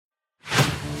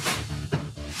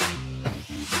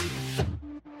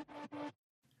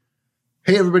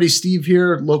Hey everybody, Steve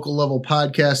here, Local Level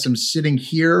Podcast. I'm sitting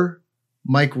here.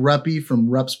 Mike Reppy from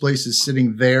Reps Place is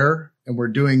sitting there, and we're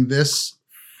doing this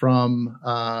from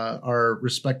our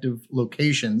respective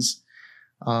locations.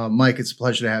 Mike, it's a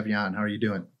pleasure to have you on. How are you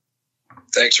doing?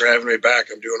 Thanks for having me back.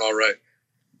 I'm doing all right.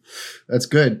 That's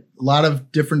good. A lot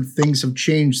of different things have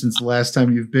changed since the last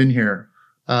time you've been here.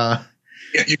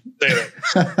 Yeah, you can say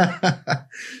that.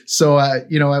 So, I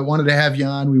wanted to have you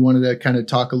on. We wanted to kind of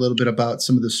talk a little bit about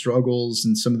some of the struggles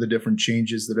and some of the different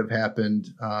changes that have happened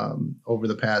over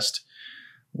the past,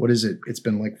 what is it? It's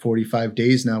been like 45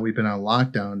 days now. We've been on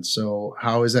lockdown. So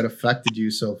how has that affected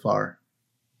you so far?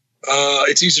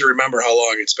 It's easy to remember how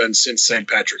long it's been since St.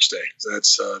 Patrick's Day.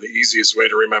 That's the easiest way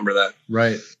to remember that.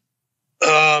 Right.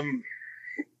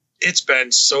 It's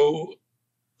been so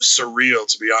surreal,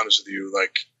 to be honest with you.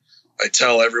 Like, I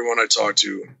tell everyone I talk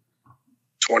to,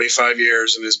 25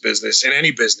 years in this business, in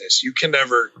any business, you can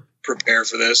never prepare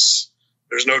for this.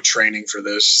 There's no training for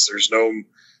this. There's no,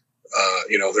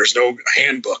 there's no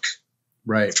handbook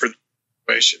right for the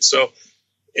situation. So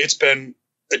it's been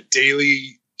a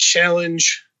daily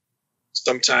challenge,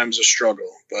 sometimes a struggle,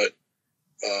 but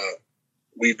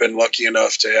we've been lucky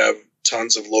enough to have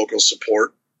tons of local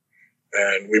support,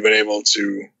 and we've been able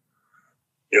to,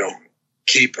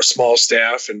 keep a small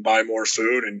staff and buy more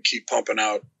food and keep pumping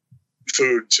out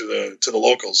food to the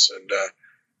locals. And,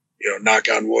 knock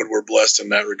on wood, we're blessed in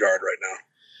that regard right now.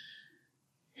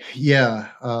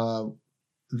 Yeah.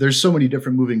 There's so many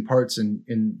different moving parts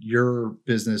in your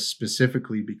business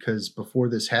specifically, because before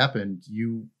this happened,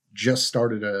 you just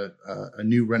started a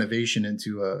new renovation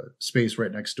into a space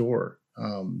right next door.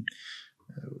 Can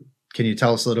you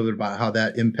tell us a little bit about how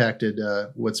that impacted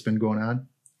what's been going on?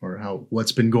 Or how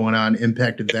what's been going on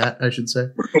impacted that, I should say?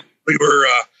 We were,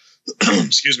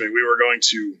 we were going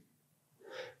to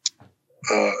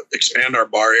expand our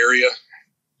bar area,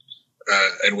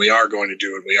 and we are going to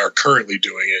do it. We are currently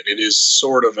doing it. It is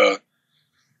sort of a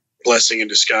blessing in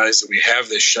disguise that we have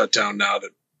this shutdown now, that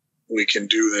we can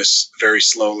do this very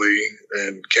slowly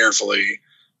and carefully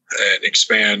and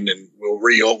expand, and we'll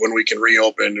reopen. When we can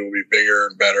reopen, it will be bigger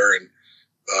and better. And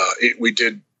we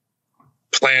did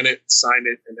plan it, sign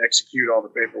it, and execute all the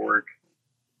paperwork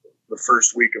the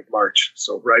first week of March.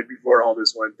 So right before all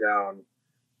this went down,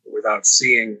 without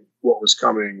seeing what was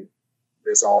coming,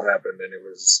 this all happened. And it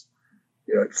was,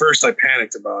 at first I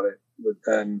panicked about it, but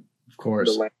then of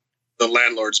course the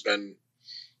landlord's been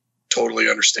totally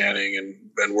understanding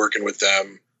and been working with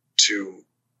them to,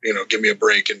 give me a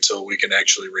break until we can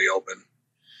actually reopen.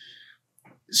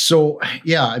 So,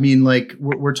 yeah, I mean, like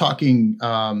we're talking,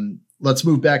 let's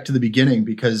move back to the beginning,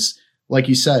 because like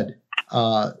you said,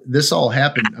 this all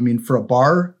happened. I mean, for a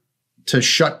bar to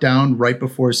shut down right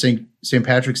before St.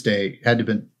 Patrick's Day had to have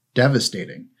been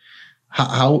devastating.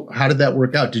 How did that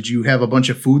work out? Did you have a bunch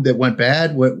of food that went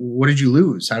bad? What did you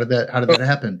lose? How did that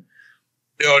happen?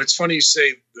 It's funny you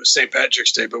say St.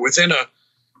 Patrick's Day, but within a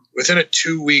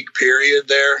 2-week period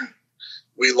there,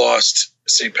 we lost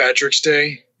St. Patrick's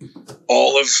Day,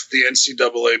 all of the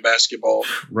NCAA basketball.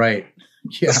 Right.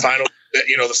 Yeah.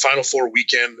 The Final Four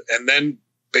weekend, and then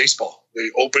baseball,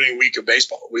 the opening week of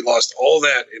baseball. We lost all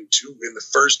that in the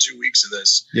first 2 weeks of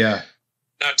this. Yeah.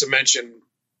 Not to mention,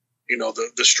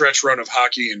 the stretch run of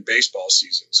hockey and baseball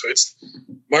season. So it's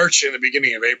March and the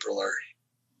beginning of April are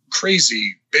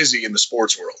crazy busy in the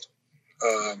sports world.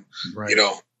 Right.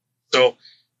 So,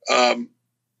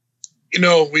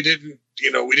 we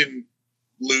didn't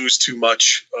lose too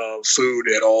much food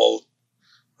at all.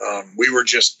 We were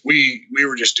just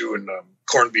doing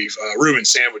corned beef, Reuben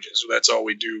sandwiches. So that's all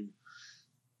we do,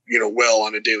 well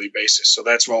on a daily basis. So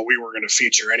that's what we were going to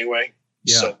feature anyway.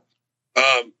 Yeah. So,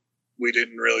 we've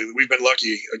been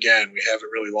lucky again. We haven't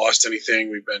really lost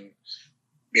anything. We've been,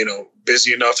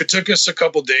 busy enough. It took us a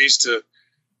couple days to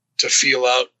feel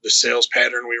out the sales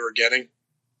pattern we were getting,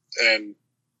 and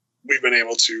we've been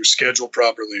able to schedule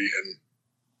properly and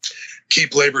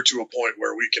keep labor to a point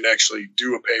where we can actually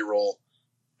do a payroll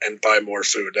and buy more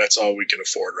food. That's all we can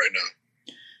afford right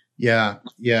now. Yeah.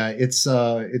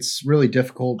 It's really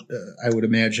difficult, I would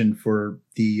imagine, for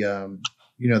the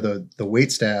the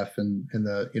wait staff and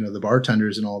the the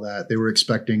bartenders and all that. They were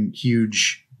expecting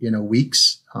huge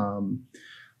weeks. I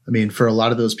mean, for a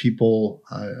lot of those people,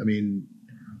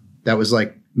 that was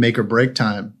like make or break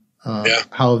time.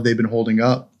 How have they been holding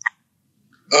up?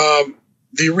 And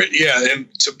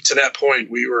to that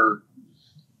point, we were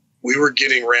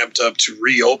getting ramped up to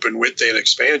reopen with that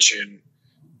expansion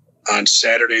on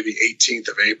Saturday, the 18th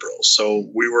of April. So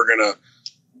we were going to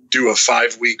do a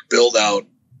 5-week build out,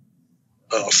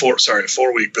 a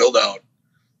 4-week build out,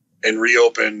 and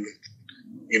reopen,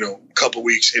 a couple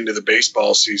weeks into the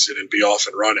baseball season and be off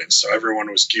and running. So everyone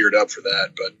was geared up for that.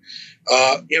 But,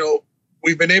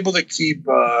 we've been able to keep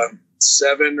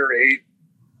 7 or 8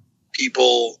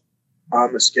 people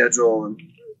on the schedule and,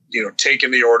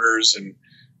 taking the orders, and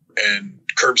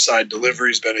curbside delivery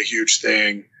has been a huge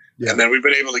thing. Yeah. And then we've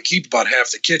been able to keep about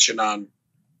half the kitchen on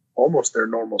almost their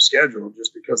normal schedule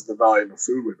just because of the volume of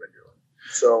food we've been doing.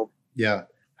 So, yeah,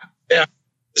 the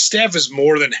staff is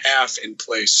more than half in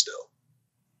place still.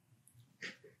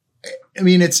 I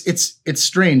mean, it's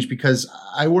strange because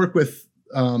I work with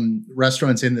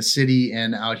restaurants in the city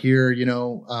and out here,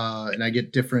 and I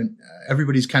get different,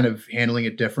 everybody's kind of handling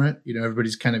it different.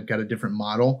 Everybody's kind of got a different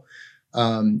model.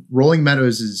 Rolling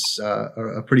Meadows is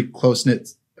a pretty close-knit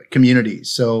community.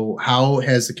 So how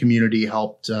has the community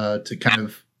helped to kind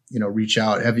of, reach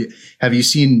out? Have you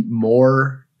seen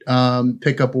more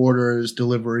pickup orders,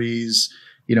 deliveries?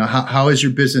 How has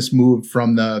your business moved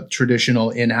from the traditional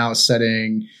in-house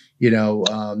setting,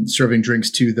 serving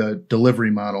drinks, to the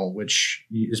delivery model, which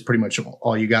is pretty much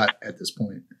all you got at this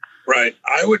point? Right.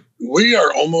 We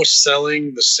are almost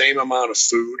selling the same amount of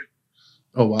food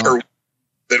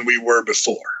than we were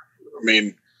before. I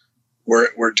mean,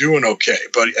 we're doing okay,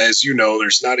 but as you know,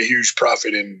 there's not a huge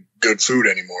profit in good food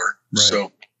anymore. Right.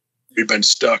 So we've been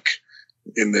stuck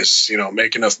in this,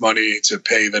 make enough money to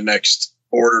pay the next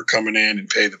order coming in and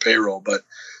pay the payroll. But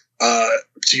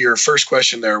to your first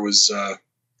question, there was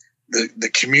the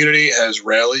community has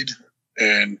rallied,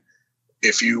 and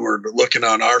if you were looking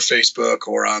on our Facebook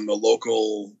or on the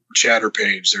local chatter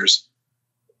page, there's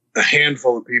a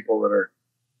handful of people that are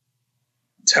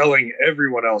telling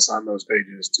everyone else on those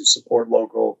pages to support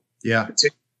local. Yeah.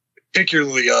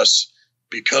 Particularly us,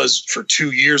 because for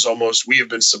 2 years almost, we have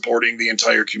been supporting the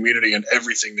entire community and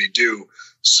everything they do.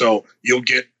 So you'll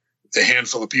get the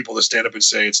handful of people that stand up and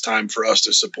say it's time for us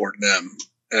to support them.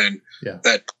 And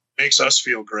that makes us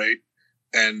feel great.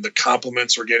 And the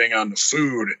compliments we're getting on the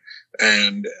food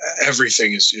and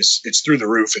everything it's through the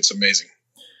roof. It's amazing.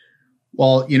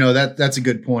 Well, that's a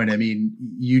good point. I mean,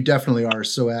 you definitely are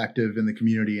so active in the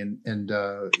community, and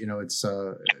it's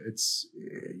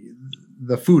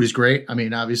the food is great. I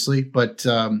mean, obviously, but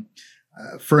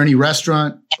for any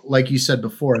restaurant, like you said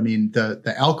before, I mean,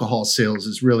 the alcohol sales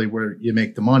is really where you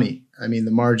make the money. I mean,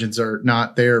 the margins are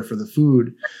not there for the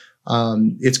food.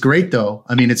 It's great though.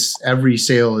 I mean, every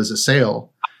sale is a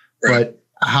sale, right. But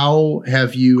how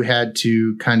have you had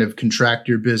to kind of contract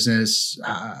your business?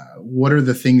 What are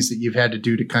the things that you've had to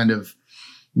do to kind of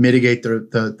mitigate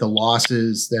the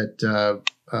losses that,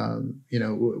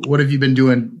 what have you been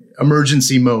doing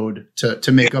emergency mode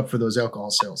to make up for those alcohol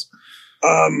sales?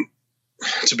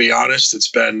 To be honest,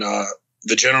 it's been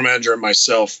the general manager and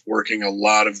myself working a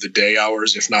lot of the day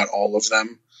hours, if not all of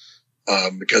them,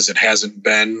 because it hasn't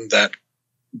been that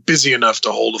busy enough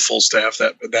to hold a full staff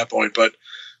at that point. But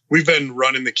we've been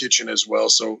running the kitchen as well.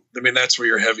 So, I mean, that's where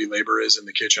your heavy labor is, in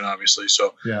the kitchen, obviously.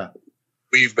 So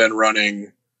we've been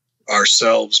running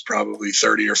ourselves probably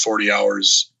 30 or 40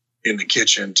 hours in the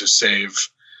kitchen to save,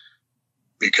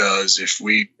 because if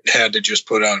we had to just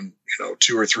put on,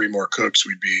 2 or 3 more cooks,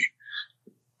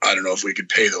 I don't know if we could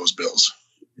pay those bills.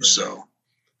 Yeah. So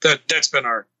that's been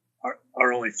our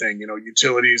only thing.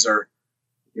 Utilities are,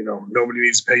 nobody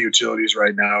needs to pay utilities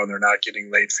right now, and they're not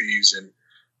getting late fees. And,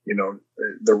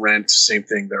 the rent, same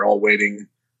thing. They're all waiting.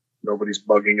 Nobody's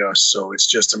bugging us. So it's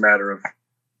just a matter of,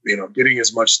 getting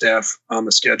as much staff on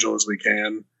the schedule as we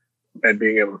can and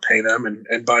being able to pay them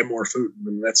and buy more food. I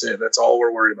mean, that's it. That's all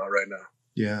we're worried about right now.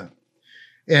 Yeah.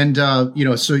 And,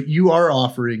 so you are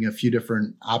offering a few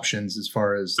different options as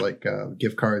far as like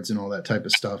gift cards and all that type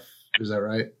of stuff. Is that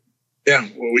right? Yeah.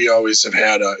 Well, we always have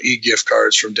had e-gift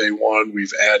cards from day one.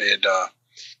 We've added,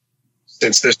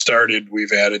 since this started,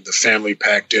 we've added the family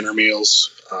pack dinner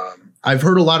meals. I've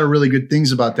heard a lot of really good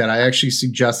things about that. I actually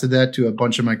suggested that to a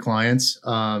bunch of my clients.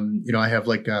 I have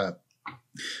like a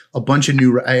bunch of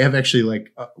I have actually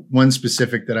like one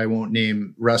specific that I won't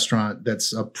name restaurant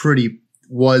that's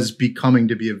was becoming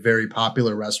to be a very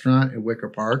popular restaurant at Wicker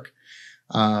Park.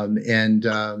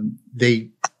 They,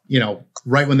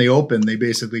 right when they opened, they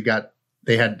basically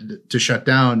they had to shut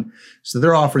down. So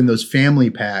they're offering those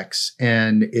family packs,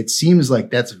 and it seems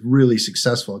like that's really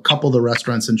successful. A couple of the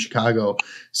restaurants in Chicago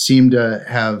seem to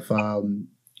have, kind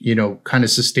of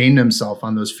sustained themselves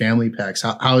on those family packs.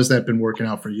 How has that been working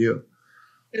out for you?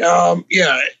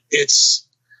 It's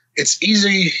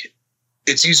easy.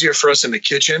 It's easier for us in the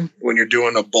kitchen when you're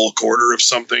doing a bulk order of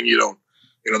something.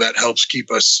 That helps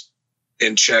keep us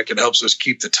in check. It helps us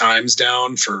keep the times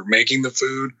down for making the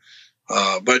food.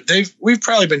 But we've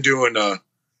probably been doing a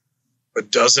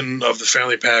dozen of the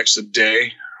family packs a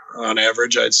day. on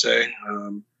average, I'd say.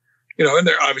 And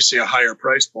they're obviously a higher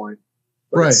price point,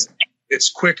 but Right. It's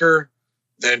quicker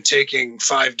than taking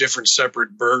 5 different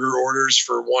separate burger orders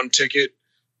for one ticket,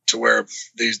 to where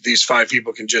these 5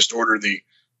 people can just order the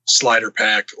slider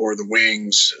pack or the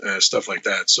wings, stuff like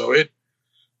that. So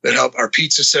that helped. Our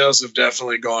pizza sales have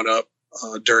definitely gone up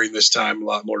during this time. A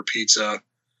lot more pizza.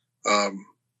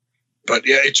 But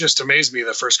yeah, it just amazed me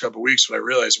the first couple of weeks when I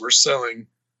realized we're selling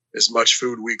as much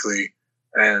food weekly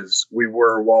as we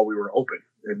were while we were open.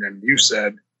 And then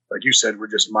like you said, we're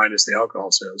just minus the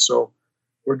alcohol sales. So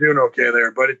we're doing okay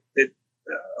there, but it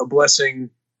a blessing,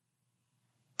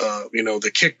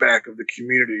 the kickback of the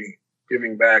community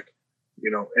giving back,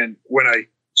 and when I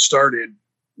started,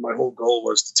 my whole goal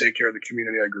was to take care of the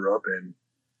community I grew up in.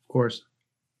 Of course.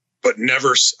 But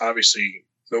never, obviously,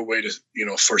 no way to,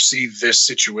 foresee this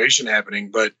situation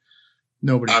happening. But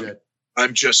nobody did.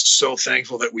 I'm just so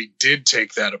thankful that we did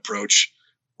take that approach.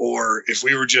 Or if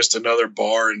we were just another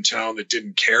bar in town that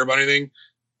didn't care about anything,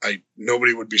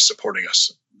 nobody would be supporting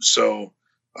us. So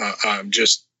I'm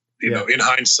just, in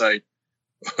hindsight,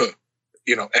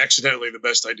 accidentally the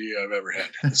best idea I've ever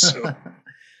had. So,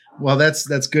 well,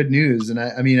 that's good news. And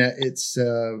I mean, it's,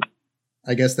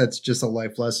 I guess that's just a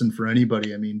life lesson for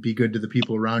anybody. I mean, be good to the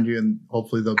people around you, and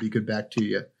hopefully they'll be good back to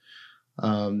you.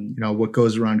 What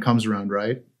goes around comes around,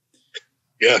 right?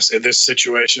 Yes. In this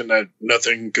situation, that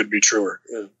nothing could be truer.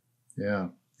 Yeah.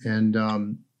 And,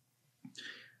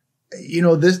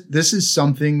 this is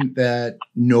something that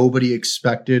nobody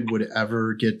expected would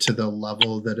ever get to the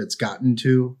level that it's gotten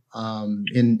to,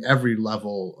 in every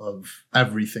level of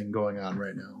everything going on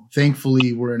right now.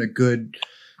 Thankfully, we're in a good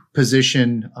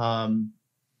position,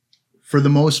 for the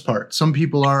most part. Some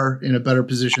people are in a better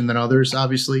position than others,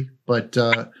 obviously, but,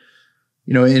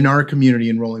 in our community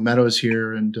in Rolling Meadows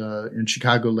here and, in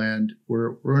Chicagoland,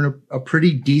 we're in a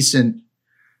pretty decent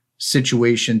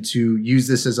situation to use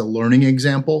this as a learning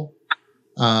example,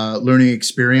 learning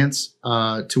experience,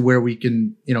 to where we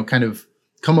can, kind of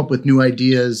come up with new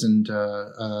ideas and,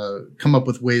 come up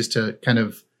with ways to kind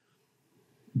of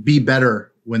be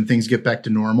better when things get back to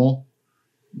normal.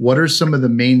 What are some of the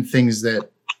main things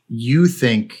that you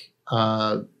think,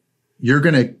 you're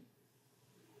going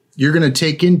to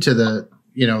take into the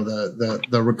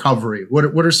recovery?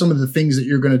 What are some of the things that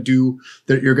you're going to do,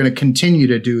 that you're going to continue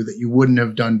to do, that you wouldn't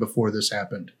have done before this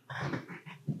happened?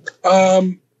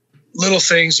 Little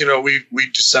things, we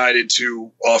decided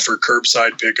to offer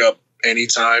curbside pickup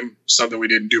anytime, something we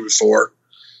didn't do before.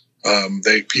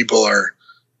 People are,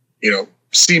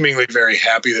 seemingly very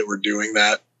happy that we're doing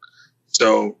that.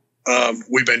 So,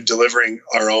 we've been delivering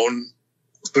our own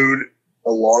food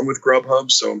along with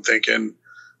Grubhub. So I'm thinking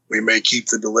we may keep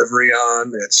the delivery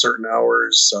on at certain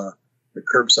hours, the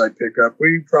curbside pickup.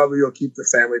 We probably will keep the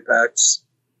family packs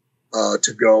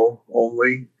to go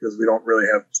only, because we don't really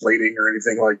have plating or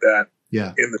anything like that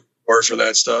in the store for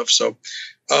that stuff. So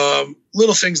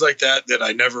little things like that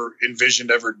I never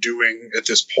envisioned ever doing at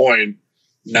this point.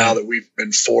 Now that we've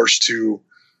been forced to,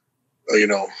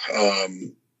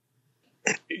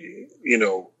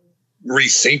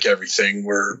 rethink everything.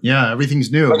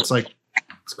 Everything's new.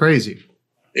 It's crazy.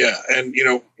 Yeah. And,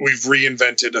 we've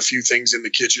reinvented a few things in the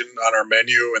kitchen on our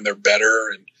menu, and they're better.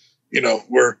 And,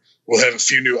 we'll have a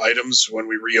few new items when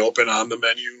we reopen on the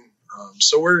menu.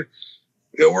 So we're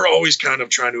always kind of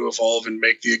trying to evolve and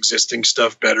make the existing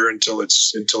stuff better until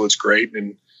it's great.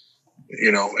 And,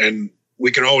 and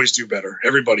we can always do better.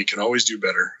 Everybody can always do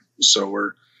better. So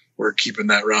we're keeping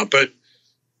that around. But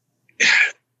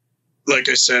like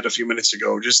I said a few minutes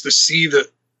ago, just to see the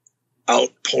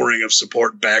outpouring of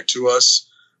support back to us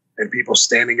and people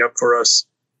standing up for us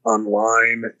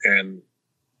online. And,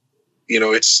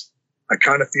 I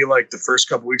kind of feel like the first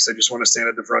couple of weeks, I just want to stand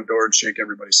at the front door and shake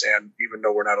everybody's hand, even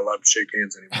though we're not allowed to shake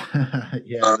hands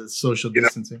anymore. The social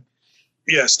distancing.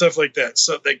 Stuff like that.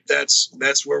 So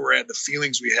that's where we're at. The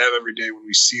feelings we have every day when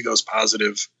we see those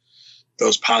positive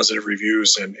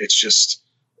reviews, and it's just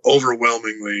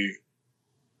overwhelmingly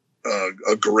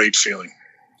a great feeling.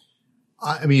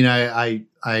 I mean, I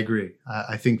agree.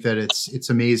 I think that it's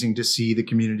amazing to see the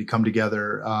community come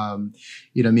together.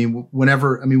 We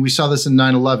saw this in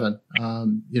 9/11,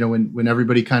 when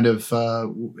everybody kind of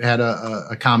had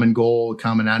a common goal, a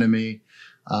common enemy,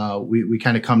 we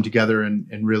kind of come together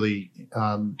in really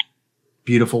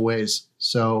beautiful ways.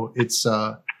 So it's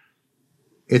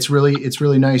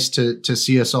really nice to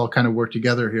see us all kind of work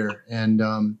together here. And,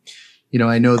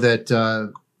 I know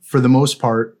that for the most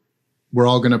part, we're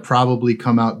all going to probably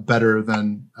come out better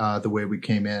than the way we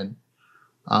came in.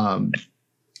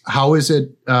 How has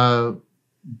it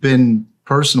been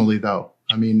personally, though?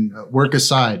 I mean, work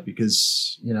aside,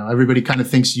 because, you know, everybody kind of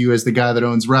thinks of you as the guy that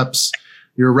owns reps.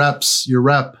 You're reps, you're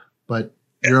rep, but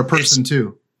you're a person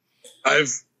too.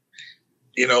 I've,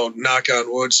 you know, knock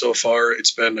on wood, so far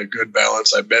it's been a good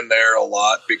balance. I've been there a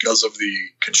lot because of the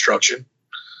construction,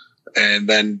 and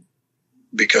then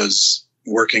because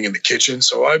working in the kitchen.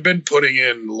 So I've been putting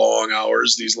in long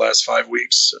hours these last 5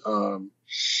 weeks.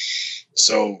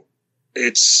 So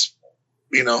it's,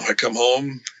 you know, I come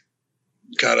home,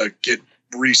 gotta get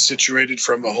resituated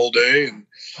from the whole day and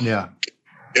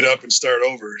get up and start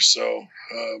over. So,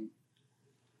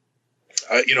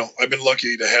 you know, I've been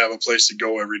lucky to have a place to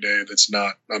go every day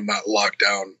I'm not locked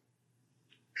down,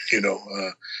 you know,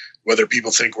 whether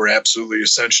people think we're absolutely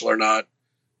essential or not,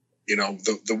 you know,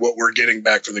 what we're getting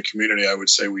back from the community, I would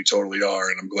say we totally are.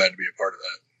 And I'm glad to be a part of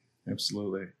that.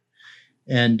 Absolutely.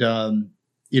 And,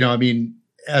 you know, I mean,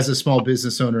 as a small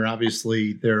business owner,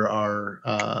 obviously there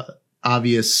are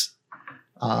obvious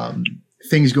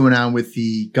things going on with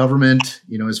the government,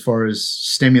 you know, as far as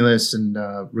stimulus and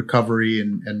recovery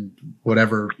and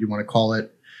whatever you want to call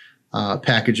it,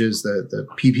 packages. The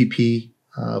PPP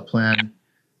plan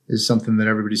is something that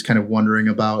everybody's kind of wondering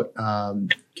about.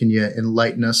 Can you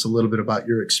enlighten us a little bit about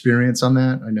your experience on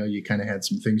that? I know you kind of had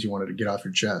some things you wanted to get off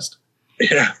your chest.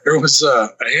 Yeah, there was a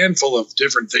handful of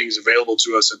different things available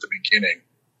to us at the beginning.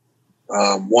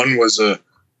 One was a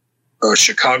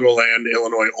Chicagoland,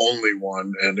 Illinois only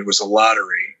one, and it was a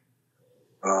lottery.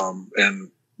 And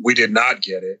we did not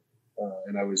get it.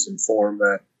 And I was informed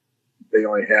that they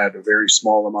only had a very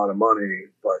small amount of money,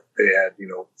 but they had, you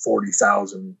know,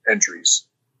 40,000 entries.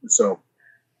 So,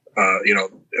 you know,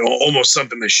 almost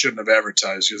something they shouldn't have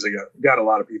advertised, because they got a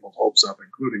lot of people's hopes up,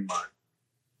 including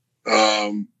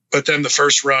mine. But then the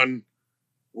first run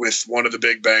with one of the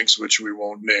big banks, which we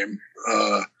won't name,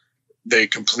 they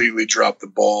completely dropped the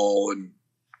ball and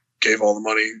gave all the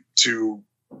money to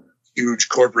huge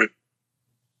corporate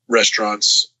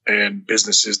restaurants and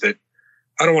businesses that,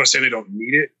 I don't want to say they don't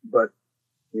need it, but,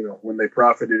 you know, when they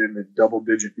profited in the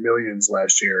double-digit millions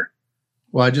last year.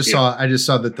 Well, I just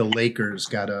saw that the Lakers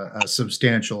got a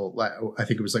substantial, I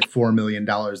think it was like $4 million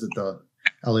that the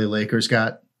LA Lakers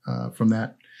got from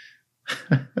that.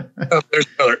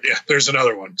 There's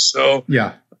another one. So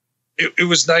yeah, it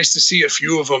was nice to see a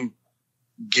few of them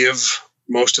give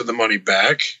most of the money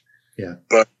back. Yeah.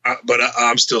 But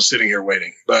I'm still sitting here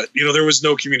waiting. But, you know, there was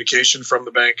no communication from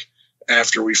the bank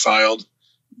after we filed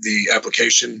the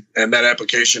application. And that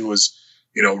application was,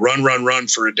 you know, run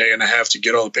for a day and a half to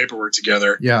get all the paperwork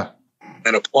together. Yeah.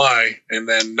 And apply. And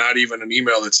then not even an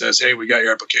email that says, hey, we got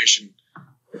your application.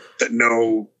 That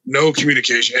no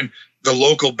communication. And the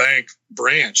local bank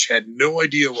branch had no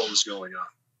idea what was going on.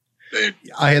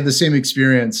 I had the same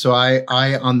experience. So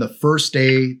I on the first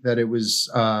day that it was,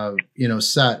 you know,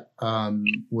 set,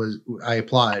 I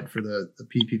applied for the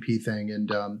PPP thing, and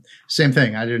same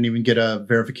thing. I didn't even get a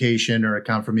verification or a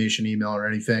confirmation email or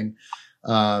anything.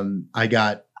 I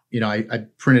got, you know, I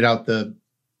printed out the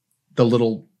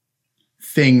little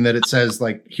thing that it says,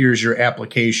 like, here's your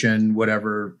application,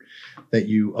 whatever that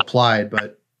you applied,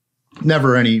 but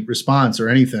never any response or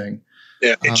anything.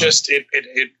 Yeah,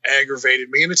 it aggravated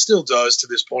me, and it still does to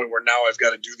this point where now I've got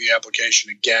to do the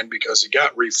application again because it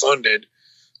got refunded.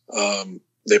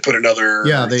 They put another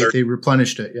they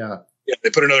replenished it. Yeah,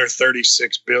 they put another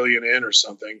 36 billion in or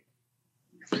something.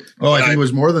 Oh, I think it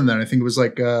was more than that. I think it was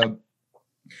like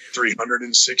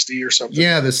 360 or something.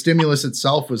 Yeah, the stimulus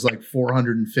itself was like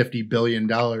 $450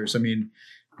 billion. I mean,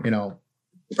 you know.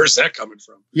 Where's that coming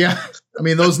from? Yeah. I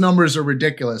mean, those numbers are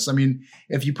ridiculous. I mean,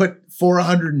 if you put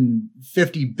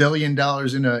 $450 billion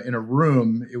in a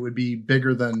room, it would be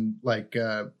bigger than like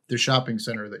the shopping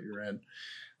center that you're in.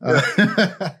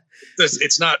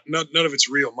 It's not, none of it's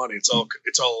real money. It's all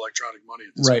electronic money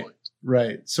at this point.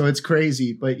 Right. So it's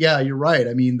crazy, but yeah, you're right.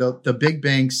 I mean, the big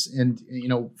banks, and, you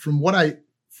know, from what I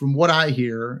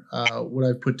hear, what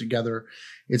I've put together,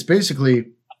 it's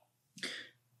basically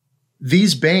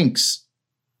these banks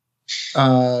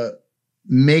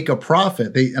make a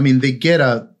profit. They get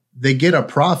a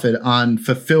profit on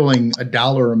fulfilling a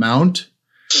dollar amount,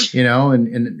 you know,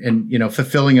 and you know,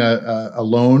 fulfilling a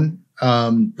loan.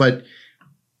 But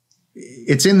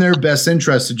it's in their best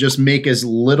interest to just make as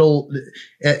little,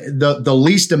 the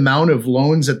least amount of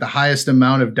loans at the highest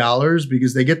amount of dollars,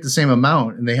 because they get the same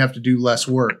amount and they have to do less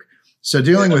work. So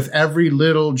dealing with every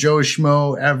little Joe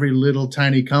Schmo, every little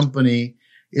tiny company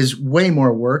is way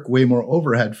more work, way more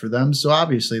overhead for them. So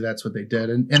obviously that's what they did.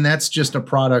 And that's just a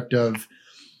product of,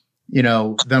 you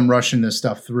know, them rushing this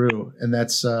stuff through. And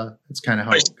that's kind of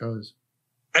how it goes.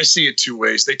 I see it two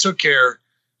ways. They took care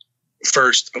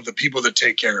first of the people that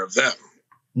take care of them.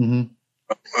 Mm-hmm.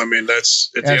 I mean,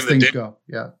 that's at the as end of the things day. go.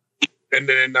 Yeah. And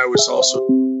then I was also,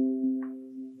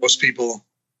 most people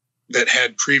that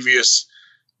had previous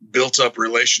built up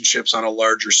relationships on a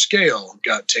larger scale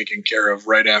got taken care of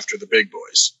right after the big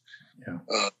boys. Yeah.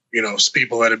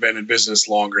 People that have been in business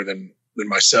longer than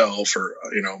myself, or,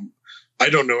 I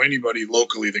don't know anybody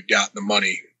locally that got the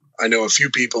money. I know a few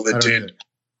people that did,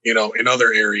 in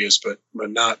other areas, but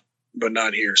not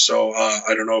here. So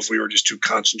I don't know if we were just too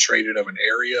concentrated of an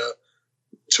area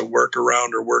to work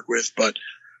around or work with, but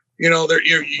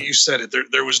you said it,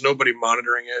 there was nobody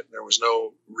monitoring it. There was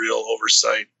no real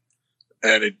oversight,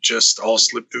 and it just all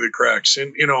slipped through the cracks.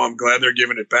 And, I'm glad they're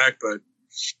giving it back, but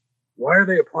why are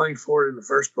they applying for it in the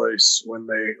first place when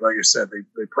they, like I said,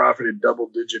 they profited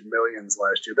double-digit millions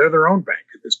last year? They're their own bank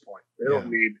at this point.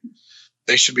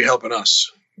 They should be helping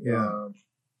us. Yeah.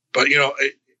 But,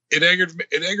 it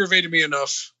aggravated me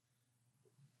enough,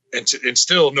 and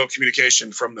still no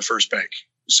communication from the first bank.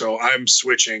 So I'm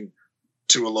switching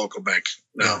to a local bank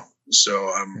now. Yeah. So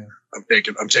I'm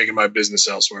taking my business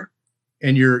elsewhere.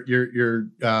 And you're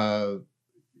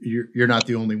not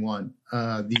the only one.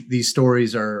 These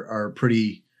stories are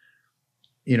pretty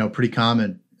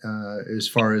common as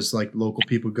far as like local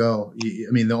people go.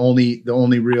 I mean, the only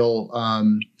real,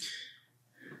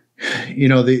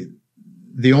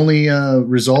 the only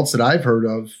results that I've heard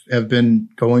of have been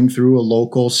going through a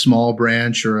local small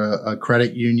branch or a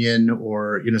credit union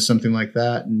or, something like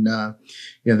that. And,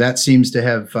 that seems to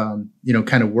have,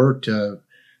 kind of worked.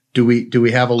 Do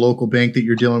we have a local bank that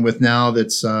you're dealing with now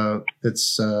that's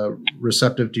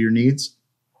receptive to your needs?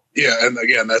 Yeah. And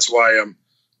again, that's why I'm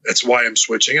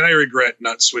switching, and I regret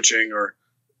not switching or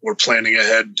planning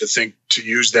ahead to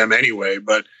use them anyway.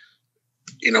 But,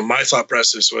 my thought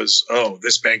process was, oh,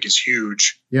 this bank is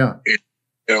huge. Yeah.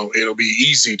 It'll be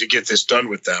easy to get this done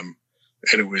with them.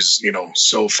 And it was,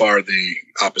 so far the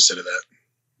opposite of that.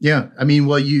 Yeah. I mean,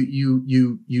 well,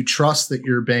 you trust that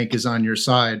your bank is on your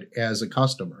side as a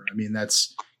customer. I mean,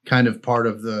 that's kind of part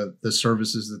of the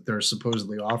services that they're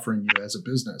supposedly offering you as a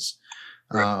business,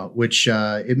 right. Which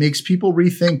it makes people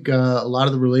rethink a lot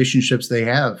of the relationships they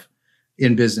have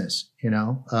in business.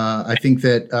 I think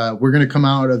that we're going to come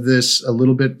out of this a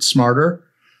little bit smarter.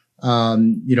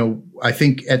 I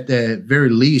think at the very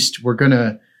least, we're going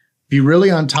to be really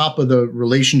on top of the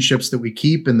relationships that we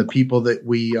keep and the people that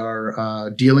we are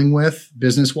dealing with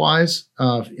business wise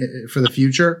for the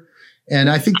future. And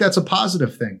I think that's a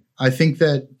positive thing. I think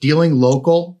that dealing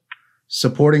local,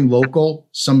 supporting local,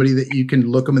 somebody that you can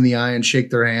look them in the eye and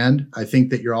shake their hand, I think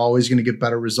that you're always going to get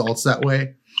better results that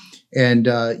way. And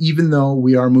even though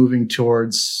we are moving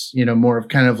towards, more of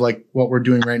kind of like what we're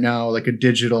doing right now, like a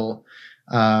digital,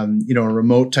 a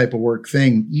remote type of work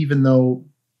thing, even though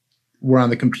we're on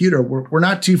the computer, we're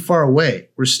not too far away.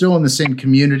 We're still in the same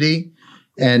community,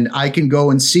 and I can go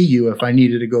and see you if I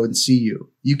needed to go and see you.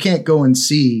 You can't go and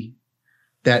see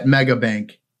that mega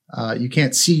bank. You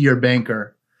can't see your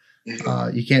banker.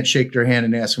 You can't shake their hand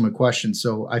and ask them a question.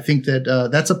 So I think that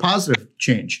that's a positive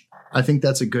change. I think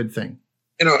that's a good thing.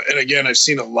 And again, I've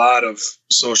seen a lot of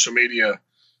social media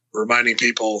reminding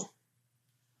people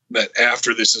that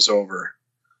after this is over,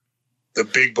 the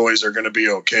big boys are going to be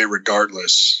okay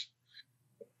regardless.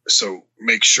 So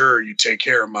make sure you take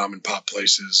care of mom and pop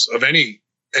places of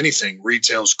anything,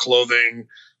 retails, clothing,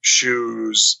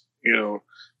 shoes,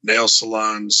 nail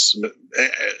salons,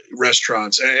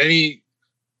 restaurants, any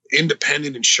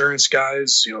independent insurance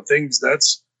guys, things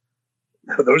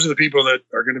those are the people that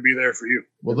are going to be there for you.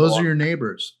 Well, those are your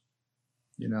neighbors,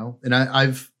 and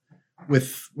I've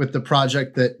with the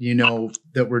project that,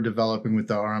 that we're developing with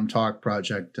the RM Talk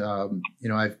project,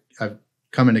 I've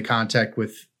come into contact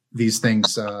with these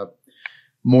things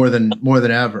more than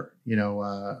ever.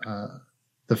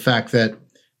 The fact that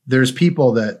there's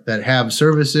people that have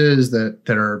services that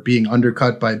are being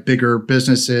undercut by bigger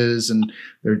businesses, and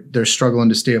they're struggling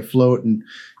to stay afloat. And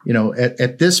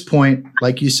at this point,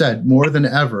 like you said, more than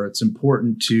ever, it's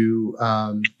important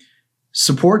to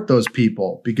support those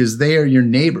people because they are your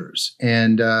neighbors.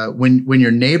 And when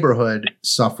your neighborhood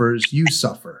suffers, you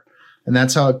suffer, and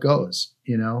that's how it goes.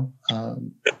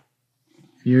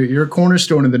 You're a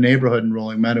cornerstone of the neighborhood in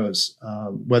Rolling Meadows.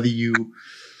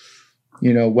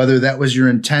 Whether that was your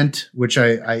intent, which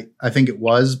I think it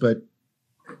was, but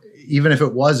even if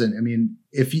it wasn't, I mean,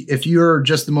 if you're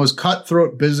just the most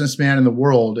cutthroat businessman in the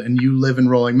world and you live in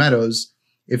Rolling Meadows,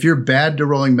 if you're bad to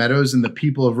Rolling Meadows and the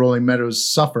people of Rolling Meadows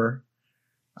suffer,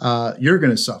 you're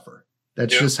going to suffer.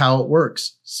 That's just how it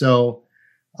works. So,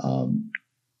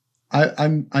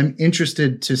 I'm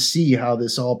interested to see how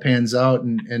this all pans out,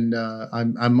 and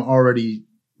I'm already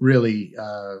really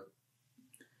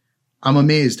I'm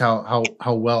amazed how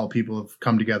well people have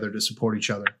come together to support each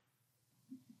other.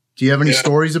 Do you have any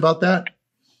stories about that?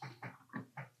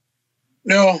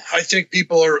 No, I think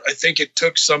I think it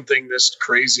took something this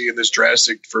crazy and this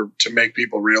drastic to make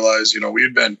people realize, we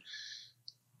had been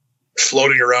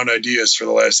floating around ideas for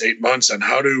the last 8 months on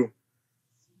how to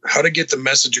get the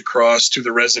message across to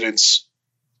the residents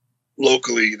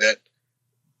locally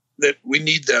that we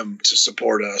need them to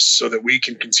support us so that we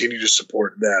can continue to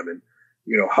support them. And,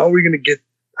 how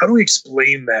do we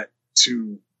explain that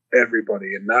to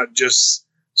everybody and not just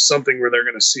something where they're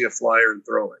going to see a flyer and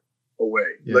throw it away?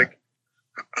 Yeah. Like,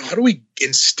 how do we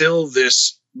instill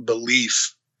this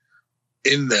belief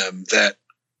in them that,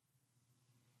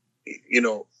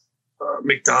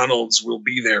 McDonald's will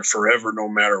be there forever, no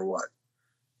matter what?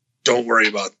 Don't worry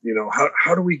about,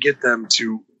 how do we get them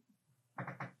to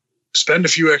spend a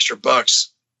few extra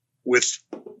bucks with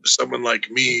someone like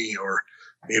me or,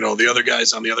 the other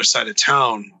guys on the other side of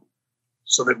town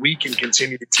so that we can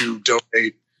continue to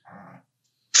donate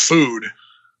food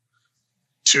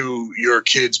to your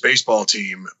kid's baseball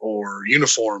team or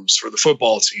uniforms for the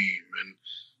football team and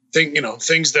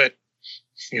things that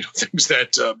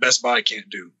Best Buy can't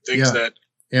do, things that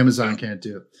Amazon can't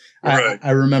do. Right.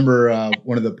 I remember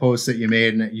one of the posts that you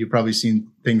made, and you've probably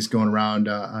seen things going around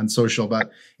on social about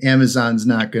Amazon's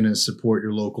not going to support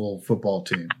your local football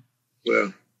team. Yeah.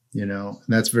 And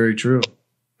that's very true.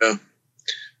 Yeah.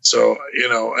 So,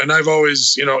 and I've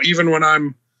always, even when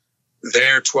I'm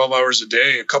there 12 hours a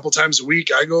day, a couple times a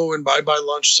week, I go and buy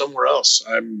lunch somewhere else.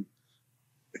 I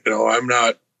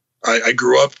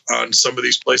grew up on some of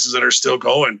these places that are still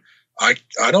going. I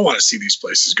don't want to see these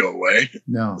places go away.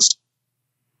 No.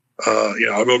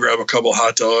 I'll go grab a couple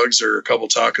hot dogs or a couple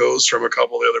tacos from a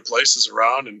couple of the other places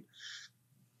around and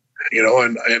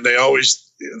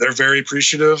they're very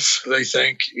appreciative. They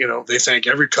thank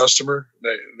every customer,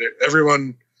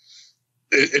 everyone.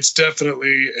 It's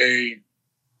definitely a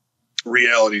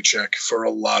reality check for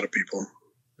a lot of people.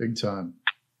 Big time.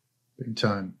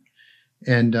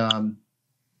 And,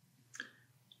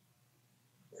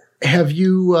 have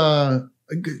you,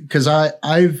 cause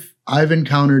I've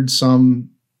encountered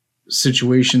some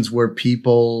situations where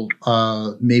people,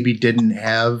 maybe didn't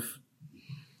have,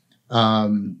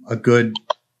 a good,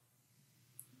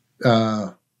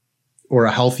 or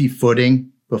a healthy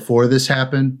footing before this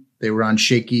happened. They were on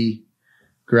shaky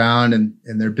ground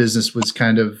and their business was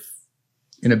kind of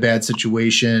in a bad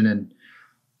situation. And,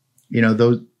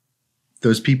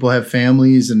 those people have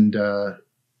families and,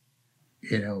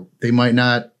 they might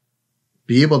not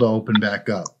be able to open back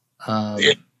up. A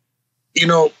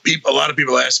lot of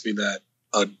people ask me that,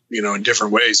 in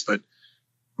different ways, but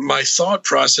my thought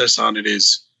process on it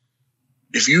is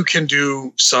if you can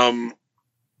do some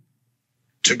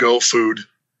to-go food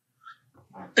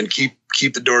and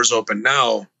keep the doors open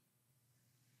now,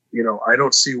 I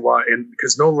don't see why, and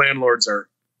because no landlords are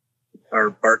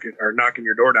knocking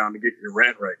your door down to get your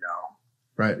rent right now.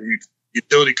 Right.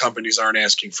 Utility companies aren't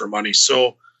asking for money.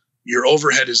 So your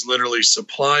overhead is literally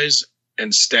supplies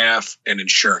and staff and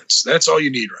insurance. That's all you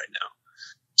need right now.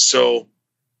 So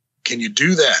can you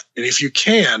do that? And if you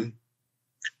can,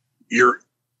 you're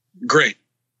great.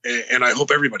 And I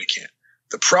hope everybody can.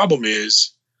 The problem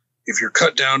is if you're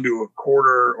cut down to a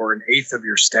quarter or an eighth of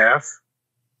your staff,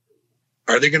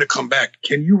 are they going to come back?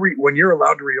 Can you when you're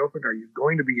allowed to reopen, are you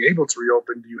going to be able to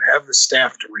reopen? Do you have the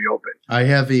staff to reopen? I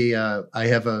have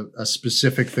a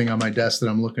specific thing on my desk that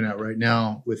I'm looking at right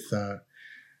now with,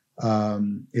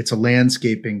 it's a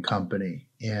landscaping company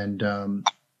and,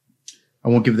 I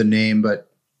won't give the name,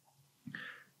 but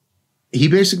he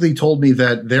basically told me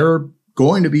that they're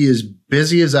going to be as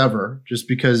busy as ever just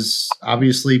because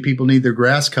obviously people need their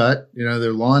grass cut,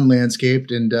 their lawn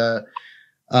landscaped. And,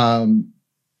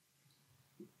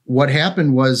 what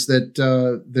happened was that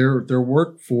their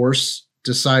workforce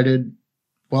decided,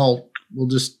 well, we'll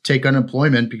just take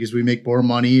unemployment because we make more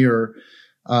money, or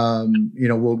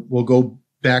we'll go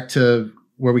back to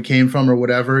where we came from or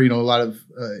whatever. A lot of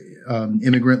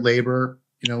immigrant labor,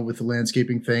 with the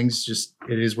landscaping things, just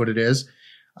it is what it is.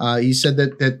 He said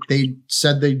that they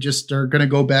said they just are going to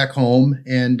go back home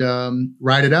and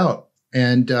ride it out.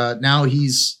 And now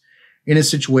he's in a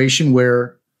situation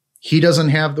where he doesn't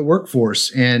have the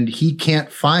workforce and he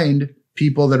can't find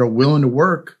people that are willing to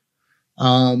work.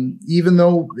 Even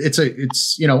though it's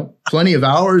plenty of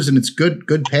hours and it's good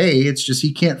pay. It's just,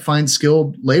 he can't find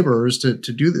skilled laborers to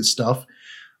do this stuff.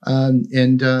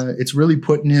 It's really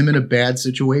putting him in a bad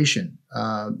situation.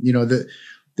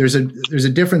 There's a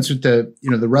difference with the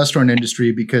restaurant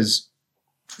industry because,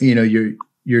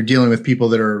 you're dealing with people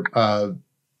that are,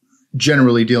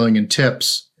 generally dealing in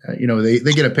tips. They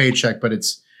get a paycheck, but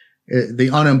it's the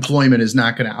unemployment is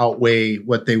not going to outweigh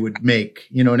what they would make.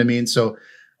 You know what I mean? So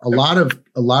a lot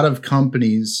of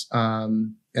companies,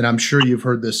 and I'm sure you've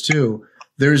heard this too,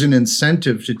 there's an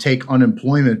incentive to take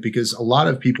unemployment because a lot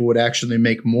of people would actually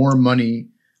make more money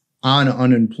on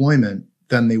unemployment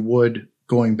than they would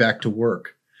going back to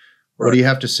work. Right. What do you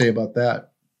have to say about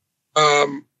that?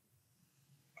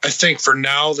 I think for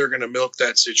now they're going to milk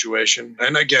that situation.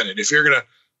 And I get it. If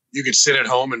you could sit at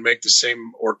home and make the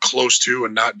same or close to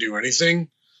and not do anything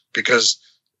because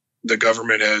the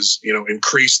government has,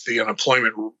 increased the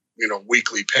unemployment,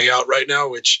 weekly payout right now,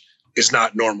 which is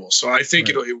not normal. So I think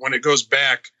when it goes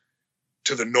back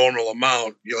to the normal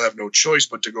amount, you'll have no choice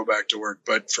but to go back to work.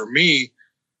 But for me,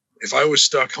 if I was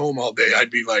stuck home all day, I'd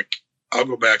be like, I'll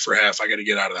go back for half. I got to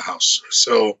get out of the house.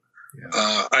 So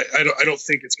I don't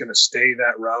think it's going to stay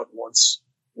that route once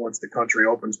the country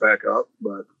opens back up.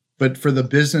 But for the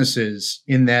businesses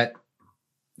in that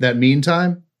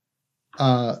meantime,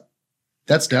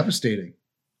 that's devastating.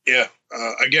 Yeah.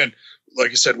 Again,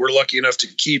 like I said, we're lucky enough to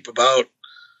keep about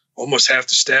almost half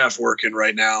the staff working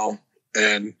right now.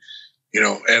 And,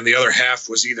 and the other half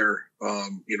was either,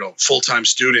 full-time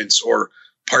students or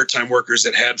part-time workers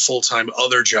that had full-time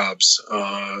other jobs,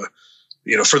 for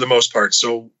the most part.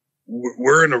 So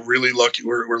we're in a really lucky,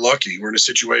 we're lucky. We're in a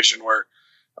situation where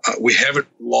we haven't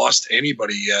lost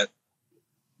anybody yet,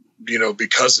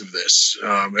 because of this.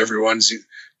 Everyone's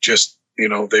just,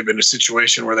 they've been in a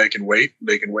situation where they can wait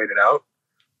it out,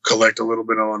 collect a little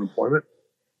bit of unemployment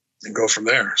and go from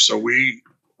there. So we,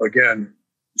 again,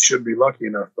 should be lucky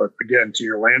enough. But again, to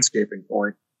your landscaping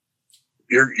point,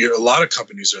 you're a lot of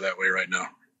companies are that way right now.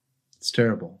 It's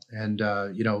terrible. And,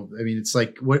 it's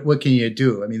like, what can you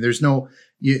do? I mean, there's no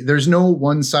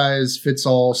one size fits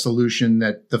all solution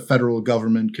that the federal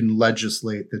government can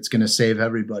legislate that's going to save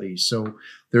everybody. So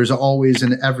there's always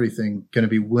in everything going to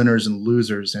be winners and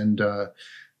losers. And,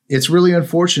 it's really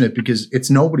unfortunate because it's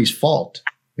nobody's fault.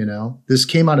 This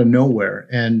came out of nowhere.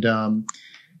 And,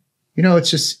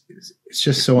 it's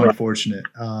just so unfortunate.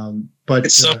 But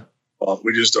it's fault.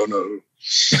 We just don't know who.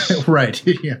 Right.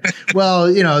 Yeah.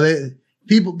 Well,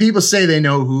 people say they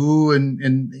know who,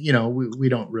 and we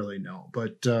don't really know,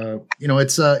 but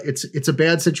it's a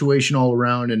bad situation all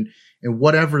around, and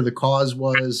whatever the cause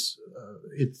was,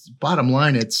 it's bottom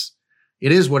line.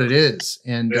 It is what it is,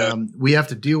 and we have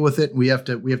to deal with it. And we have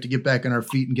to get back on our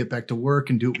feet and get back to work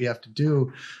and do what we have to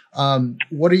do.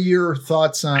 What are your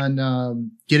thoughts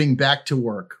on getting back to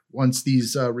work once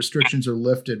these restrictions are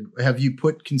lifted? Have you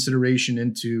put consideration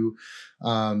into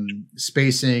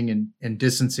spacing and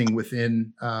distancing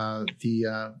within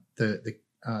the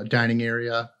dining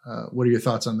area? What are your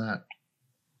thoughts on that?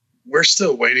 We're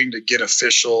still waiting to get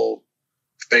official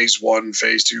phase 1,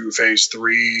 phase 2, phase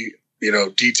 3,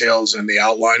 details and the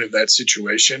outline of that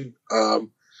situation.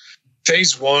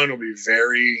 Phase 1 will be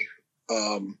very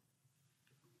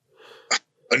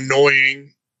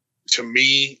annoying to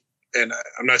me, and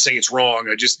I'm not saying it's wrong.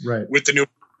 I just with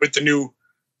the new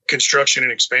construction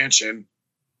and expansion,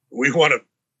 we want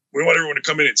everyone to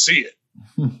come in and see it.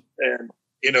 And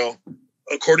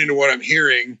according to what I'm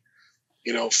hearing,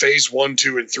 phase 1,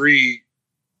 2, and 3,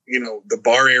 the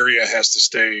bar area has to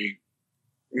stay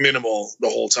minimal the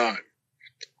whole time.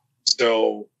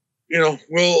 So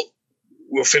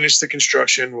we'll finish the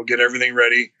construction, we'll get everything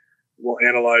ready, we'll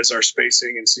analyze our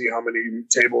spacing and see how many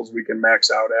tables we can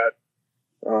max out at.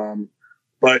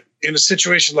 But in a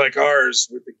situation like ours,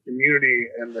 with the community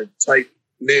and the tight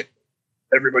knit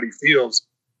everybody feels,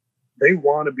 they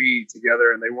want to be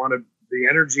together, and the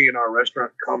energy in our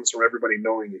restaurant comes from everybody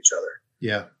knowing each other.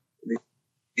 Yeah.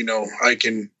 I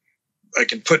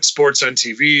can put sports on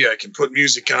TV, I can put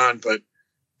music on, but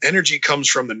energy comes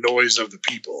from the noise of the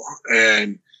people.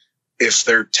 And if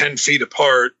they're 10 feet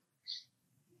apart,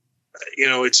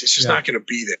 it's just not going to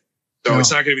be there. So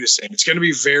It's not going to be the same. It's going to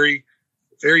be very,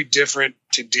 very different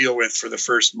to deal with for the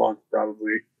first month,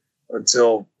 probably,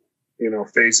 until,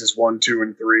 phases 1, 2,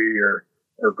 and 3 are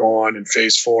gone. And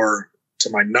phase 4, to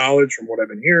my knowledge, from what I've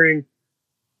been hearing,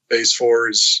 phase 4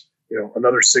 is,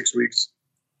 another 6 weeks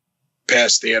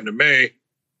past the end of May.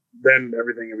 Then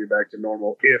everything will be back to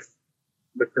normal if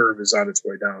the curve is on its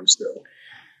way down still.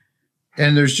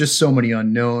 And there's just so many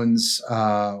unknowns.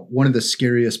 One of the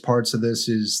scariest parts of this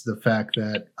is the fact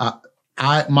that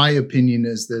my opinion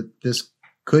is that this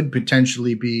could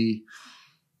potentially be,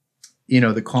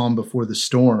 the calm before the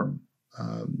storm.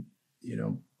 A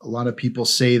lot of people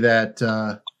say that,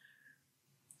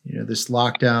 this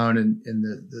lockdown and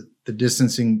the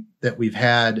distancing that we've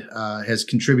had has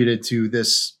contributed to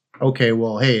this. Okay,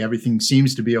 well, hey, everything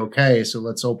seems to be okay, so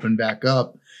let's open back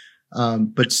up.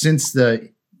 But since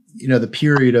the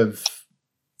period of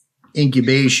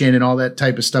incubation and all that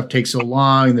type of stuff takes so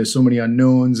long, and there's so many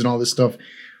unknowns and all this stuff.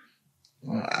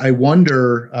 I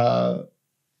wonder, a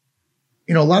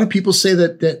lot of people say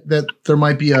that there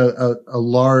might be a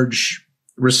large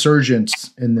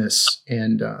resurgence in this,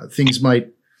 and things might,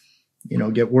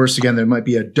 get worse again. There might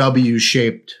be a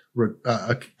W-shaped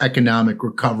economic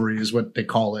recovery, is what they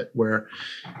call it, where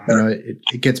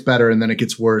it gets better and then it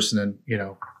gets worse, and then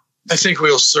I think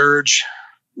we'll surge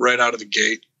right out of the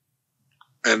gate,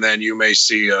 and then you may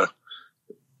see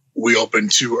we open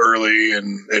too early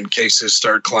and cases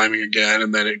start climbing again,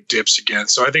 and then it dips again.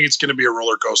 So I think it's going to be a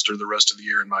roller coaster the rest of the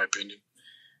year, in my opinion.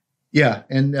 Yeah,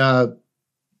 and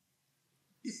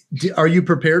are you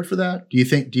prepared for that? Do you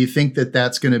think that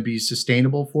that's going to be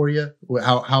sustainable for you?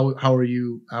 How are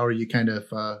you kind of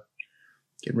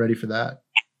getting ready for that?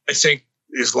 I think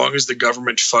as long as the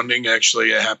government funding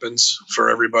actually happens for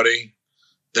everybody,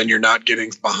 then you're not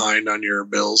getting behind on your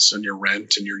bills and your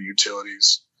rent and your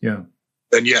utilities. Yeah.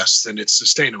 Then yes, then it's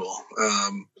sustainable.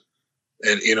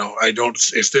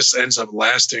 If this ends up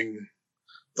lasting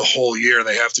the whole year,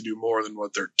 they have to do more than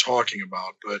what they're talking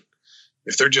about. But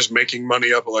if they're just making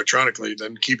money up electronically,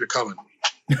 then keep it coming.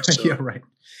 So. Yeah, right.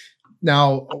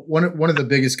 Now, one of the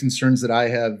biggest concerns that I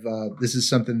have, this is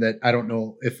something that I don't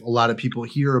know if a lot of people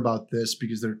hear about this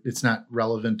because it's not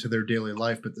relevant to their daily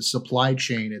life, but the supply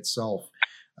chain itself,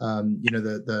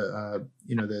 the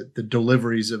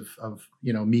deliveries of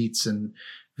meats and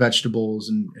vegetables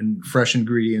and fresh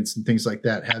ingredients and things like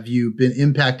that. Have you been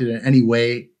impacted in any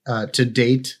way to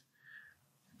date,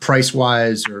 price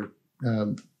wise or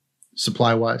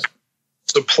supply wise?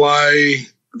 Supply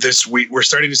this week, we're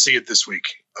starting to see it this week.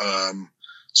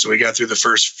 So we got through the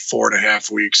first 4.5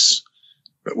 weeks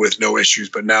with no issues,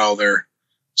 but now they're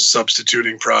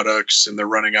substituting products and they're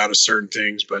running out of certain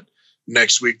things. But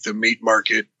next week, the meat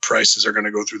market prices are going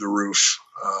to go through the roof.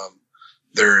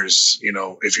 There's,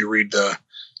 if you read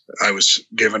I was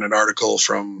given an article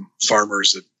from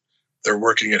farmers that they're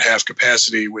working at half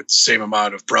capacity with the same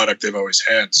amount of product they've always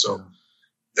had. So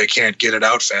they can't get it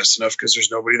out fast enough because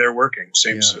there's nobody there working.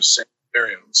 Same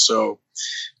scenario. So,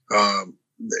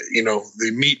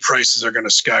 the meat prices are going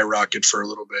to skyrocket for a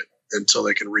little bit until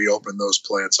they can reopen those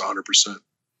plants 100%.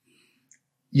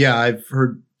 Yeah, I've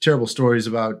heard terrible stories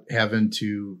about having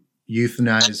to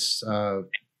euthanize,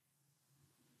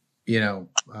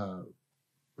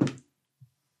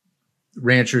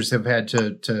 ranchers have had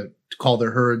to call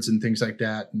their herds and things like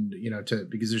that, and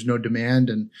because there's no demand,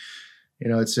 and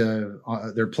it's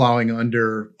they're plowing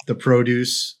under the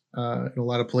produce in a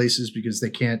lot of places because they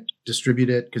can't distribute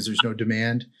it because there's no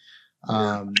demand.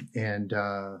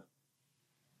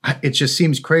 It just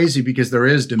seems crazy because there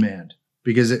is demand,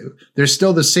 because there's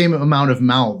still the same amount of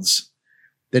mouths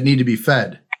that need to be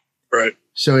fed. Right.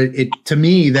 So it to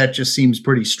me, that just seems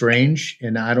pretty strange.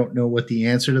 And I don't know what the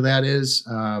answer to that is.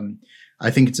 I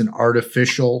think it's an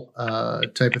artificial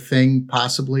type of thing,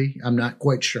 possibly. I'm not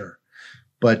quite sure.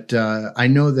 But I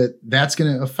know that that's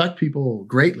going to affect people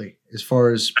greatly as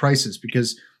far as prices,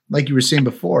 because like you were saying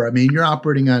before, I mean, you're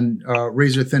operating on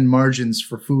razor thin margins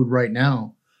for food right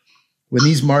now. When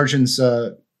these margins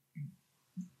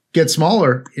get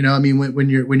smaller, when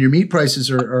your meat prices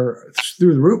are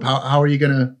through the roof,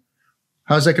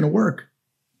 how's that going to work?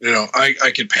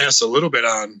 I can pass a little bit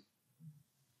on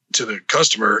to the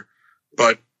customer,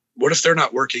 but what if they're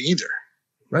not working either?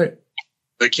 Right.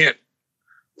 They can't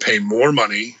pay more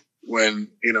money when,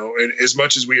 and as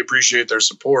much as we appreciate their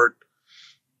support,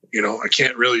 I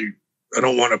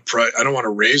don't want to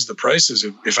raise the prices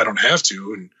if I don't have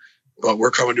to. But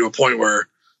we're coming to a point where,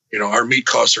 our meat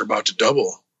costs are about to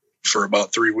double for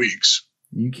about 3 weeks.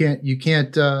 You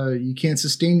can't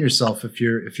sustain yourself if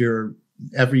you're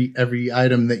every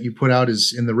item that you put out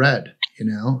is in the red,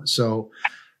 so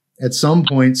at some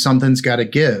point something's got to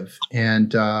give.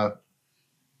 And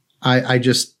I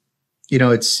just,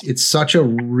 it's such a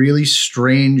really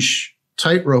strange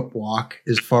tightrope walk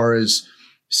as far as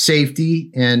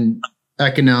safety and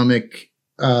economic,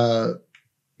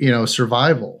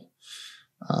 survival.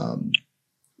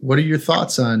 What are your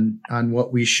thoughts on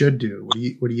what we should do?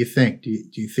 What do you think? Do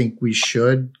you think we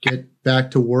should get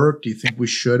back to work? Do you think we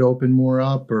should open more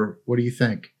up, or what do you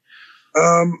think?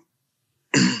 I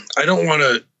don't want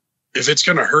to, if it's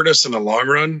going to hurt us in the long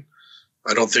run,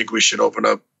 I don't think we should open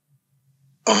up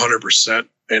 100%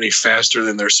 any faster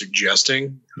than they're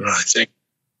suggesting. Yeah.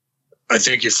 I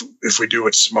think if we do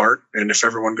it smart, and if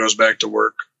everyone goes back to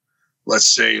work, let's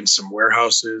say in some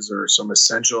warehouses or some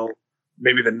essential,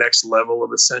 maybe the next level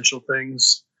of essential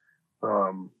things,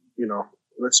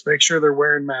 let's make sure they're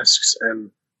wearing masks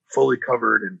and fully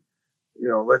covered, and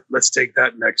let's take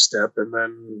that next step. And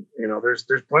then there's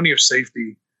plenty of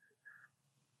safety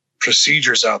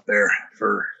procedures out there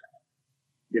for,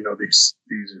 these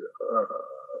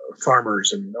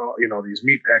farmers and, these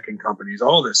meat packing companies,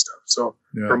 all this stuff. So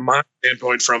from my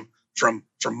standpoint,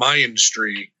 from my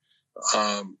industry,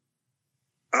 I'm,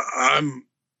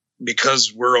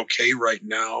 because we're okay right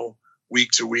now,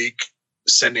 week to week,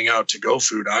 sending out to go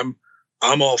food.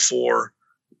 I'm all for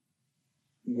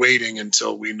waiting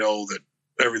until we know that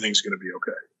everything's going to be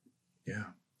okay. Yeah.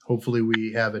 Hopefully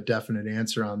we have a definite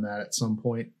answer on that at some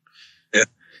point.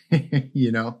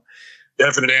 Yeah.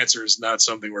 Definite answer is not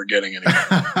something we're getting anymore.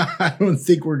 I don't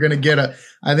think we're going to get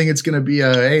I think it's going to be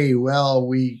hey, well,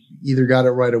 we either got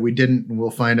it right or we didn't, and we'll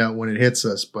find out when it hits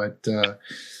us. But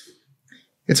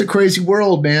it's a crazy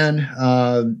world, man.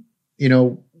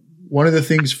 One of the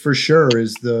things for sure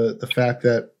is the fact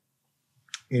that,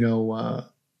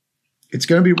 it's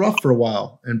going to be rough for a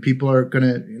while, and people are going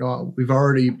to, we've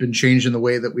already been changing the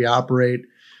way that we operate.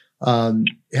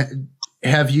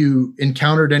 Have you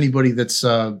encountered anybody that's,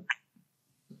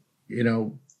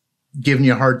 giving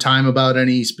you a hard time about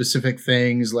any specific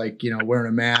things, like, wearing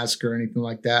a mask or anything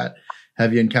like that?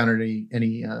 Have you encountered any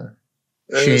shaming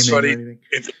or anything?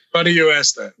 It's funny you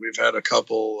asked that. We've had a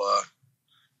couple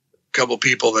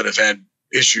people that have had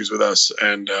issues with us,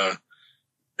 and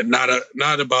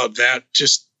not about that.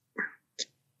 Just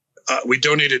we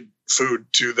donated food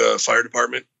to the fire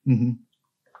department, mm-hmm.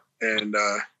 and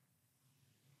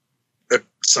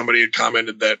somebody had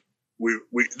commented that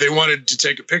they wanted to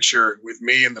take a picture with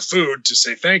me and the food to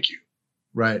say thank you.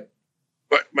 Right.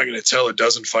 But am I going to tell a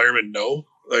dozen firemen no?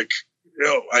 Like,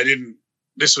 no, I didn't.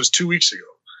 This was 2 weeks ago.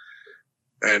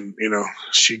 And,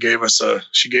 she gave us a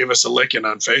licking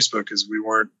on Facebook because we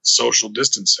weren't social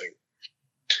distancing.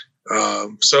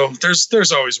 So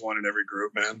there's always one in every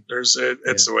group, man. It's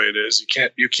the way it is.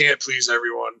 You can't please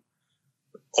everyone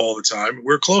all the time.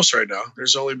 We're close right now.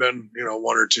 There's only been,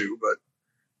 one or two, but,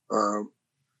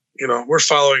 we're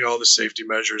following all the safety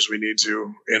measures we need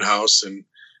to in-house, and,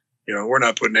 we're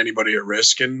not putting anybody at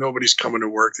risk, and nobody's coming to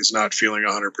work that's not feeling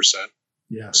 100%.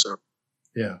 Yeah. So,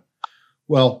 yeah.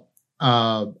 Well,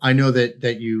 I know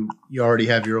that you already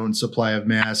have your own supply of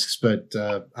masks, but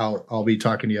I'll be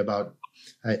talking to you about,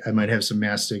 I might have some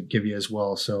masks to give you as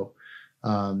well. So,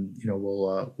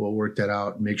 we'll work that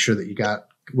out and make sure that you got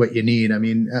what you need. I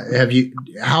mean,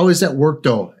 how has that worked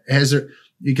though?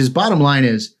 Because bottom line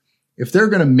is, if they're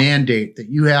going to mandate that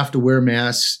you have to wear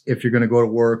masks if you're going to go to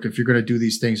work, if you're going to do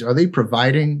these things, are they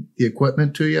providing the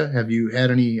equipment to you? Have you had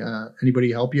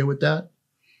anybody help you with that?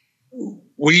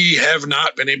 We have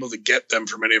not been able to get them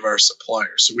from any of our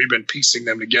suppliers. So we've been piecing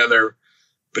them together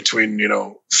between,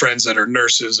 friends that are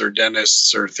nurses or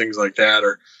dentists or things like that.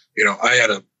 Or, I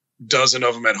had a dozen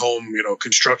of them at home,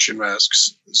 construction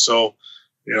masks. So,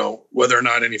 whether or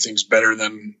not anything's better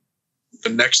than the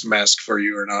next mask for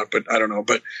you or not, but I don't know.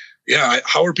 But yeah,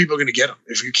 how are people going to get them?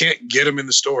 If you can't get them in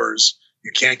the stores,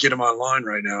 you can't get them online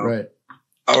right now. Right.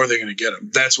 How are they going to get them?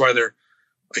 That's why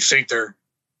I think they're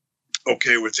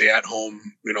okay with the at-home,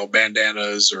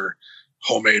 bandanas or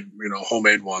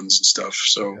homemade ones and stuff.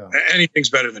 So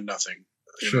anything's better than nothing,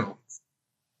 sure,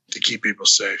 to keep people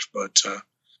safe. But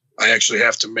I actually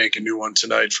have to make a new one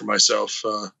tonight for myself,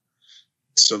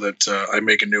 so that I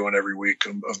make a new one every week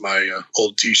of my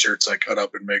old T-shirts I cut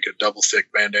up and make a double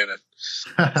thick bandana.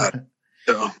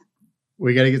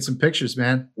 We got to get some pictures,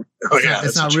 man.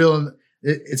 It's not real.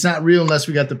 It's not real unless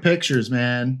we got the pictures,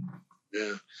 man.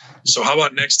 Yeah. So how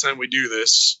about next time we do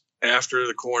this after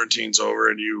the quarantine's over,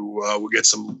 and we'll get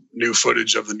some new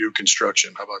footage of the new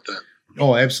construction. How about that?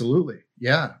 Oh, absolutely.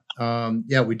 Yeah.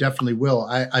 We definitely will.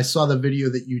 I saw the video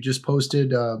that you just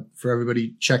posted, for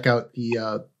everybody. Check out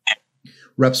the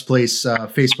Reps Place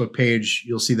Facebook page.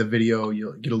 You'll see the video.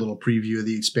 You'll get a little preview of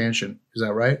the expansion. Is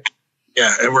that right?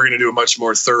 Yeah. And we're going to do a much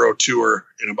more thorough tour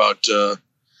in about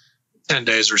 10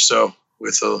 days or so.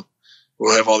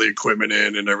 We'll have all the equipment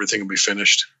in and everything will be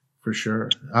finished. For sure.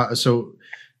 So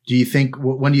do you think,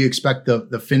 when do you expect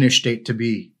the finish date to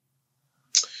be?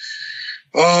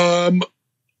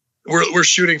 We're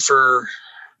shooting for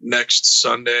next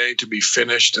Sunday to be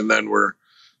finished, and then we're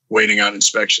waiting on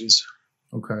inspections.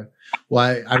 Okay.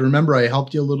 Well, I remember I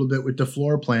helped you a little bit with the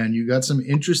floor plan. You got some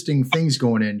interesting things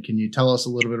going in. Can you tell us a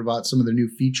little bit about some of the new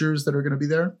features that are going to be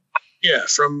there? Yeah.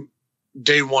 From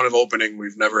day one of opening,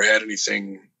 we've never had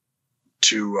anything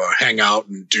to hang out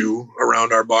and do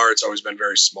around our bar. It's always been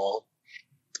very small.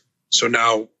 So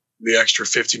now the extra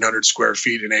 1,500 square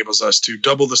feet enables us to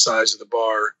double the size of the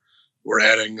bar. We're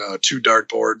adding 2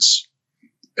 dartboards,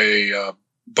 a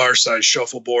bar size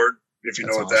shuffleboard, if you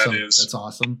know what that is. That's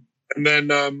awesome. And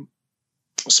then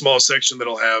a small section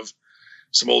that'll have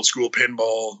some old school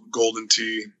pinball, golden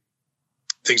tee,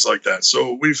 things like that.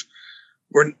 So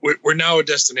we're now a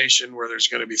destination where there's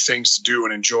going to be things to do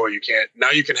and enjoy. You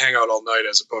can hang out all night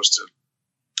as opposed to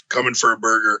coming for a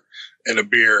burger and a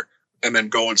beer and then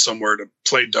going somewhere to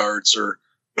play darts or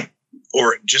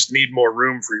just need more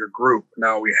room for your group.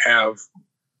 Now we have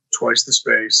twice the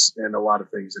space and a lot of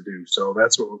things to do. So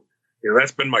that's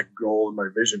that's been my goal and my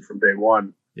vision from day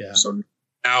one. Yeah. So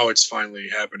now it's finally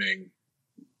happening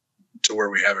to where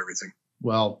we have everything.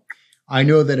 Well, I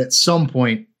know that at some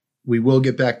point we will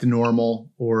get back to normal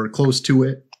or close to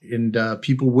it, and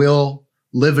people will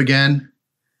live again.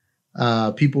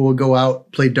 People will go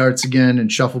out, play darts again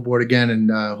and shuffleboard again, and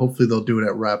hopefully they'll do it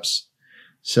at reps.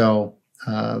 So,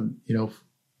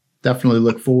 definitely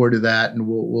look forward to that, and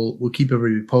we'll keep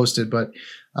everybody posted. But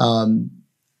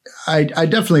I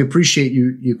definitely appreciate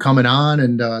you coming on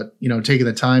and taking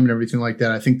the time and everything like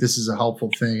that. I think this is a helpful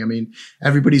thing. I mean,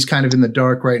 everybody's kind of in the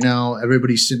dark right now.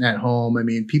 Everybody's sitting at home. I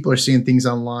mean, people are seeing things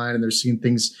online and they're seeing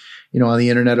things, on the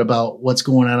internet about what's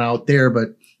going on out there, but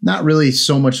not really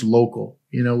so much local.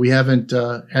 We haven't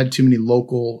had too many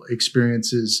local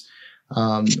experiences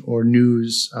or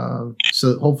news.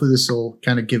 So hopefully this will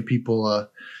kind of give people a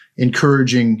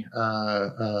encouraging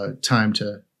time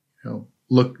to,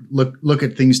 look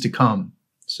at things to come.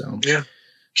 So yeah,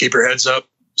 keep your heads up,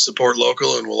 support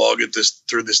local, and we'll all get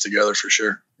through this together for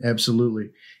sure. Absolutely.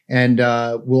 And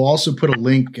we'll also put a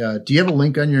link. Do you have a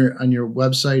link on your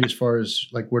website as far as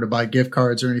like where to buy gift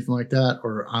cards or anything like that,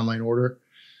 or online order?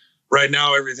 Right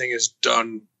now, everything is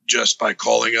done just by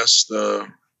calling us.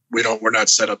 We're not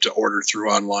set up to order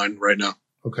through online right now.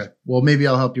 Okay. Well, maybe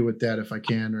I'll help you with that if I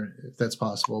can, or if that's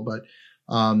possible. But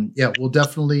we'll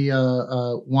definitely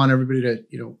want everybody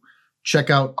to, check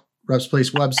out Reps Place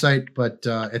website, but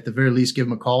at the very least, give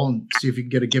them a call and see if you can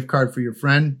get a gift card for your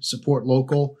friend, support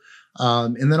local.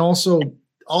 And then also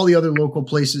all the other local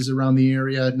places around the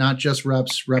area, not just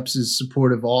Reps. Reps is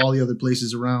supportive of all the other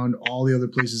places around, all the other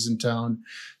places in town.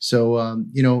 So,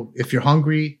 if you're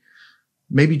hungry,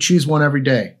 maybe choose one every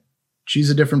day. Choose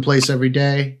a different place every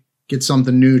day. Get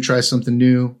something new, try something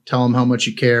new, tell them how much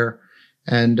you care.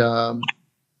 And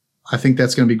I think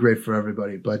that's going to be great for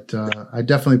everybody. But I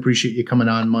definitely appreciate you coming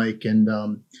on, Mike, and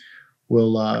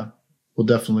we'll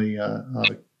definitely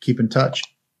keep in touch.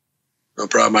 No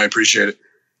problem. I appreciate it.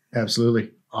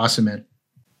 Absolutely. Awesome, man.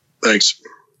 Thanks.